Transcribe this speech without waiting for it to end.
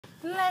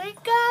Let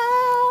it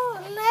go,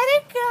 let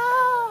it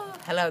go.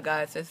 Hello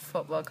guys, this is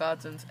Football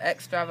Cards and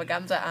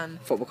Extravaganza,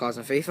 and Football Cards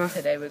and FIFA.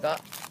 today we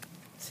got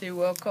 2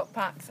 World Cup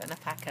packs and a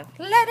pack of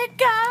Let It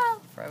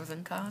Go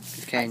Frozen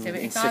cards.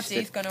 Activity cards.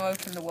 He's going to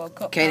open the World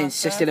Cup Kane cards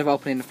insisted first. of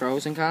opening the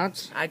Frozen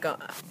cards. I got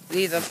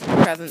these are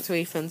presents to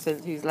Ethan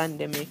since he's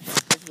lending me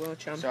his World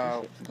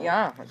Championship. So,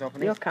 yeah, let's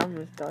open Your it.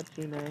 camera's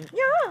dodgy, mate.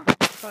 Yeah!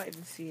 I can't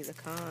even see the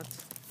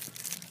cards.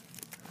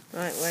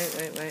 Right,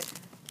 wait.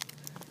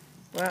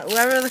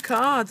 Where are the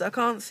cards? I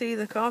can't see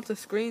the cards. The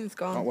screen's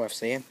gone. Not worth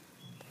seeing.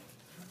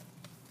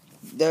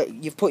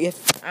 You've put your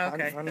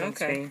Okay. on the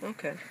screen.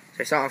 Okay. So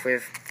we start off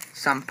with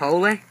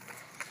Sampoli.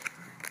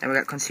 Then we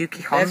got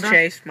Konsuki Honda. There's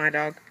Chase, my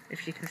dog,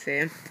 if you can see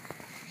him.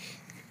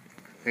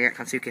 We got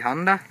Konsuki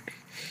Honda.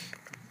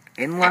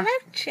 Inla. Hello,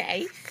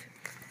 Chase.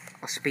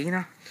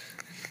 Ospina.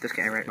 Just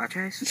getting right by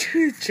Chase.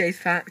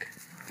 Chase pack.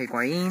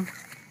 Higuain.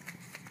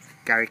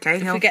 Gary If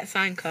Cahill. we get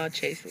signed card,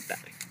 Chase will die.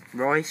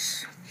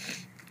 Royce.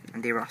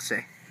 And De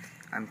Rossi.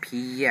 And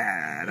Is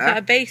that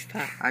a Pierre. base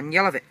pack? And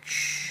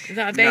Jelovic. Is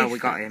that a No, base we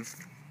got him.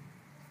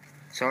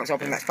 So let's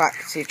open the next pack.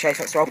 See if Chase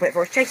wants to open it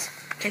for us. Chase,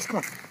 come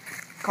on.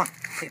 Come on.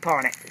 Put your paw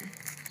on it.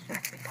 Yeah,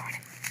 put your paw on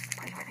it.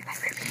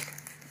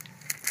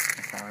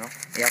 Fair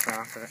enough. Yeah, fair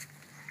after it.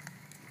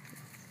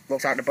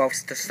 Looks like they're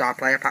both the star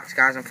player packs,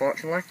 guys,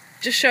 unfortunately.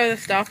 Just show the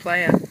star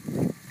player.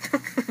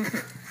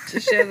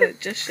 just show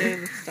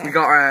the star. We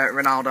got a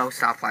Ronaldo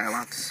star player,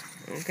 lads.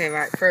 Okay,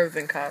 right,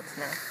 Frozen cards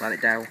now. Let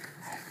it down.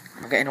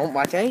 I'm getting humped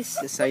by Chase,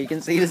 just so you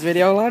can see this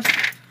video, lad.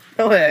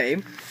 Don't hurt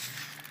him.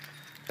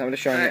 I'm going to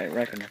show him,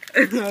 reckon.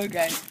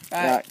 Okay,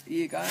 right,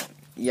 you got it.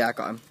 Yeah, I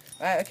got him.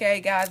 Right,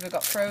 okay, guys, we've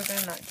got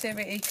Frozen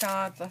activity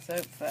cards. Let's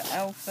hope for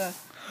Elsa.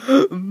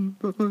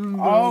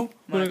 Oh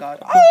my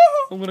god.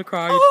 I'm gonna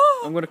cry.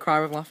 I'm gonna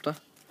cry with laughter.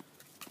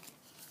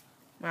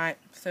 Right,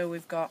 so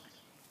we've got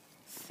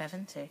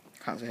 70.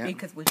 Can't see it.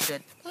 Because we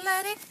should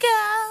let it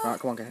go. Right,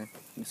 come on, get him.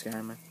 Let's get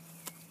him, man.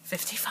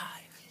 55.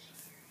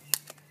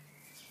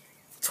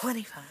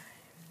 25.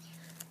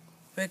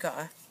 We got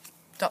a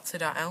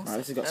Dr.L. Right,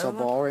 this has got so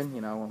boring,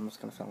 you know, I'm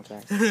just gonna film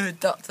Chase.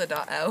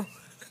 Dr.L.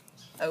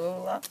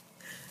 Ola.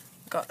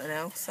 Got an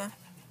Elsa.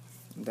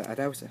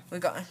 A Elsa. We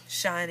got a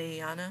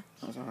shiny Anna.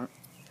 That's alright.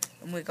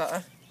 And we got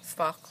a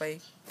sparkly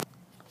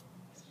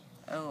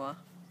Ola.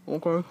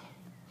 Okay.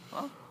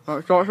 What?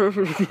 Right, start this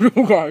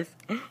video, guys.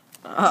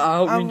 I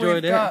hope you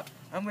enjoyed it.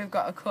 And we've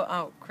got a cut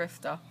out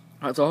Krista.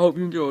 Right, so I hope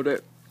you enjoyed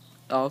it.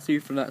 I'll see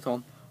you for the next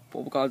one.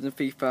 Football Cards and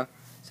FIFA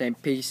saying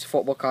peace.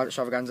 Football Card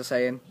Extravaganza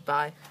saying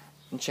Bye.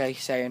 and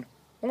Chase saying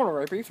I'm gonna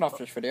rape Ethan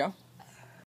after this video.